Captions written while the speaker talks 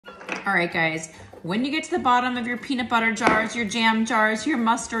All right, guys, when you get to the bottom of your peanut butter jars, your jam jars, your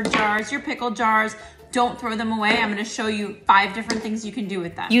mustard jars, your pickle jars, don't throw them away. I'm gonna show you 5 different things you can do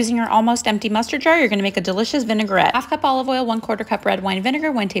with them. Using your almost empty mustard jar, you're gonna make a delicious vinaigrette. 1/2 cup olive oil, 1/4 cup red wine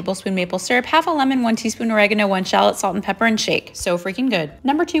vinegar, 1 tablespoon maple syrup, 1/2 a lemon, 1 teaspoon oregano, 1 shallot, salt and pepper, and shake. So freaking good.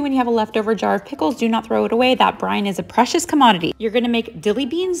 Number 2, when you have a leftover jar of pickles, do not throw it away. That brine is a precious commodity. You're gonna make dilly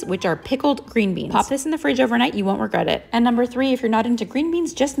beans, which are pickled green beans. Pop this in the fridge overnight, you won't regret it. And number 3, if you're not into green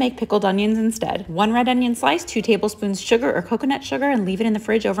beans, just make pickled onions instead. 1 red onion slice, 2 tablespoons sugar or coconut sugar, and leave it in the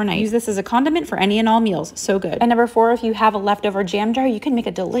fridge overnight. Use this as a condiment for any and all meals. So good. And number 4, if you have a leftover jam jar, you can make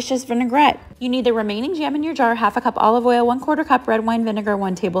a delicious vinaigrette. You need the remaining jam in your jar, 1/2 cup olive oil, 1/4 cup red wine vinegar,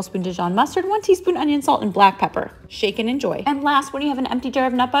 1 tablespoon Dijon mustard, 1 teaspoon onion salt, and black pepper. Shake and enjoy. And last, when you have an empty jar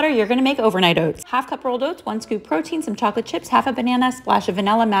of nut butter, you're gonna make overnight oats. 1/2 cup rolled oats, 1 scoop protein, some chocolate chips, 1/2 a banana, a splash of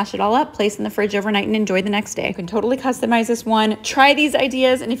vanilla, mash it all up, place in the fridge overnight, and enjoy the next day. You can totally customize this one. Try these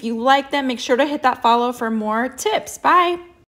ideas, and if you like them, make sure to hit that follow for more tips. Bye.